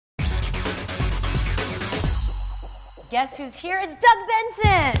Guess who's here? It's Doug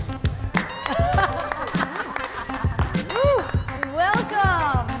Benson!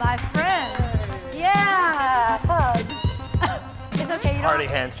 Welcome, my friend. Yeah, hugs. It's okay, Party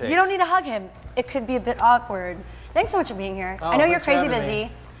handshakes. You don't need to hug him. It could be a bit awkward. Thanks so much for being here. Oh, I know you're thanks for crazy having busy.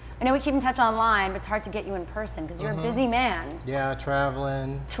 me. I know we keep in touch online, but it's hard to get you in person because you're a busy man. Yeah,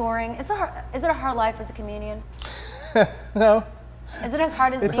 traveling. Touring. Is it a hard life as a comedian? No. Is it as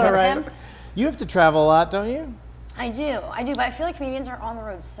hard as It's being all right. with him? You have to travel a lot, don't you? I do, but I feel like comedians are on the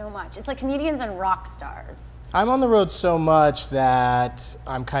road so much. It's like comedians and rock stars. I'm on the road so much that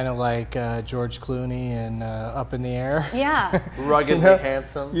I'm kind of like George Clooney and Up in the Air. Yeah. Ruggedly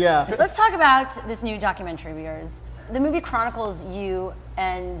handsome. Yeah. Let's talk about this new documentary of yours. The movie chronicles you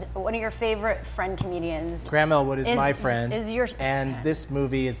and one of your favorite friend comedians. Graham Elwood is my friend. Is your and this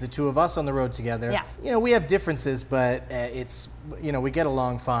movie is the two of us on the road together. Yeah. You know, we have differences, but it's, you know, we get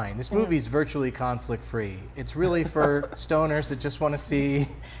along fine. This movie is virtually conflict-free. It's really for stoners that just want to see.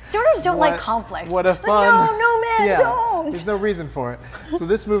 Stoners don't like conflict. What a fun. Like, no, man, yeah, don't. There's no reason for it. So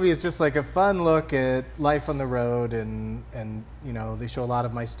this movie is just like a fun look at life on the road, and you know, they show a lot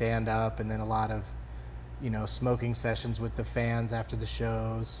of my stand-up, and then a lot of, you know, smoking sessions with the fans after the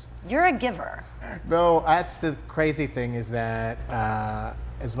shows. You're a giver. No, that's the crazy thing, is that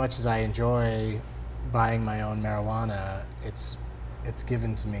as much as I enjoy buying my own marijuana, it's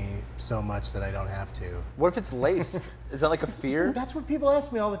given to me so much that I don't have to. What if it's laced? Is that like a fear? That's what people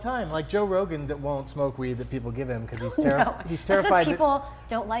ask me all the time. Like Joe Rogan that won't smoke weed that people give him because he's, No, he's that's terrified. because people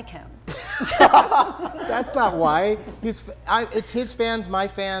don't like him. That's not why. It's his fans, my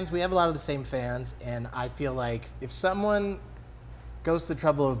fans. We have a lot of the same fans, and I feel like if someone goes to the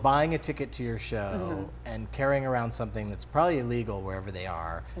trouble of buying a ticket to your show and carrying around something that's probably illegal wherever they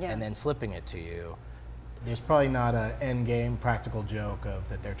are, and then slipping it to you, there's probably not an end game practical joke of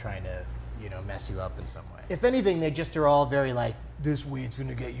that they're trying to, you know, mess you up in some way. If anything, they just are all very like, this weed's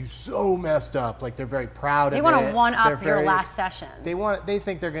gonna get you so messed up. Like they're very proud of it. They want to one-up They're your last session. They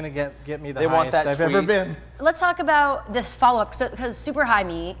think they're gonna get me the They want highest that I've ever tweet. been. Let's talk about this follow-up, because Super High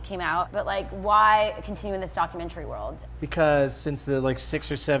Me came out, but like, why continue in this documentary world? Because since the like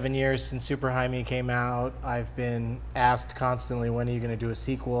 6 or 7 years since Super High Me came out, I've been asked constantly, when are you gonna do a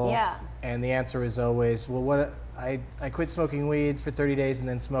sequel? Yeah. And the answer is always, well, I quit smoking weed for 30 days and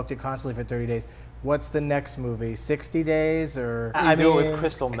then smoked it constantly for 30 days. What's the next movie? 60 days or? I do it with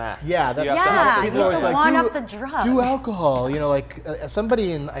crystal meth. Yeah, that's Yeah, people you always have to like, one-up the drug. do alcohol. You know, like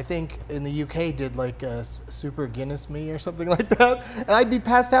somebody I think in the UK did like a Super Guinness Me or something like that, and I'd be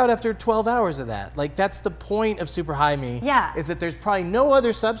passed out after 12 hours of that. Like that's the point of Super High Me. Yeah. Is that there's probably no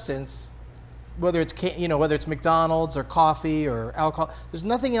other substance, whether it's McDonald's or coffee or alcohol. There's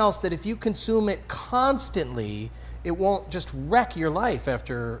nothing else that if you consume it constantly, it won't just wreck your life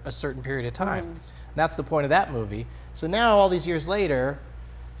after a certain period of time. And that's the point of that movie. So now, all these years later,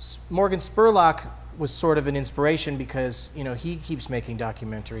 Morgan Spurlock was sort of an inspiration because, you know, he keeps making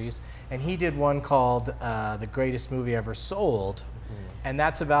documentaries, and he did one called The Greatest Movie Ever Sold, and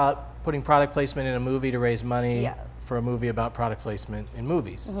that's about putting product placement in a movie to raise money for a movie about product placement in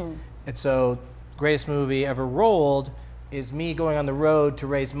movies. And so, Greatest Movie Ever Rolled is me going on the road to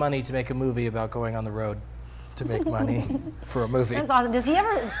raise money to make a movie about going on the road to make money for a movie. That's awesome. Does he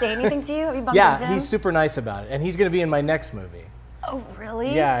ever say anything to you? Have you bumped into him? Yeah, he's super nice about it, and he's going to be in my next movie. Oh,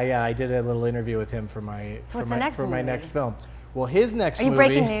 really? Yeah, I did a little interview with him for my movie? next film. Well, his next Are you movie.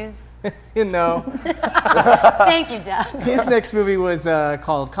 breaking news? No. Thank you, Doug. His next movie was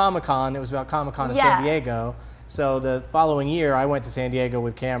called Comic-Con. It was about Comic-Con in San Diego. So the following year, I went to San Diego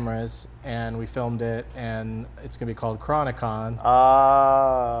with cameras, and we filmed it, and it's going to be called Chronicon.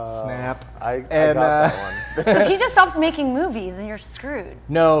 Snap. I got that one. So he just stops making movies, and you're screwed.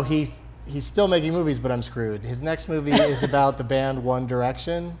 No, he's still making movies, but I'm screwed. His next movie is about the band One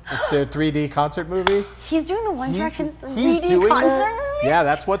Direction. It's their 3D concert movie. He's doing the One Direction he's 3D doing concert that? movie? Yeah,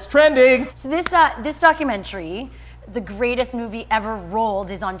 that's what's trending. So this documentary, The Greatest Movie Ever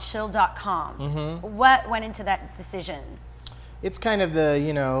Rolled, is on chill.com. What went into that decision? It's kind of the,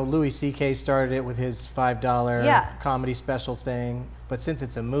 you know, Louis C.K. started it with his $5 comedy special thing. But since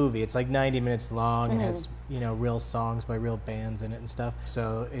it's a movie, it's like 90 minutes long and has, you know, real songs by real bands in it and stuff.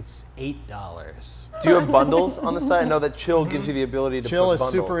 So it's $8. Do you have bundles on the site? I know that Chill gives you the ability to Chill put is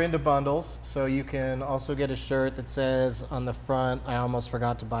bundles. super into bundles, so you can also get a shirt that says on the front, I almost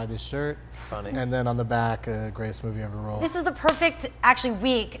forgot to buy this shirt. Funny. And then on the back, Greatest Movie Ever Rolled. This is the perfect, actually,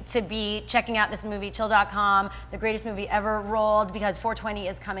 week to be checking out this movie, chill.com, The Greatest Movie Ever Rolled, because 420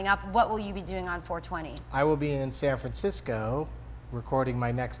 is coming up. What will you be doing on 420? I will be in San Francisco recording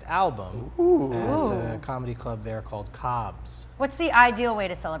my next album at a comedy club there called Cobb's. What's the ideal way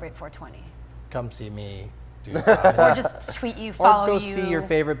to celebrate 420? Come see me dude. Or just tweet you, follow you. Or go see your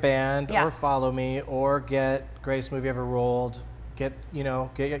favorite band, Yeah. or follow me, or get Greatest Movie Ever Rolled.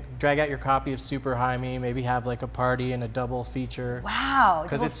 Drag out your copy of Super Jaime, maybe have like a party and a double feature. Wow.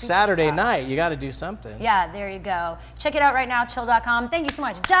 Because double it's feature Saturday stuff. night, you got to do something. Yeah, there you go. Check it out right now, chill.com. Thank you so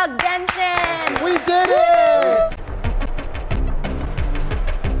much, Doug Benson. We did it!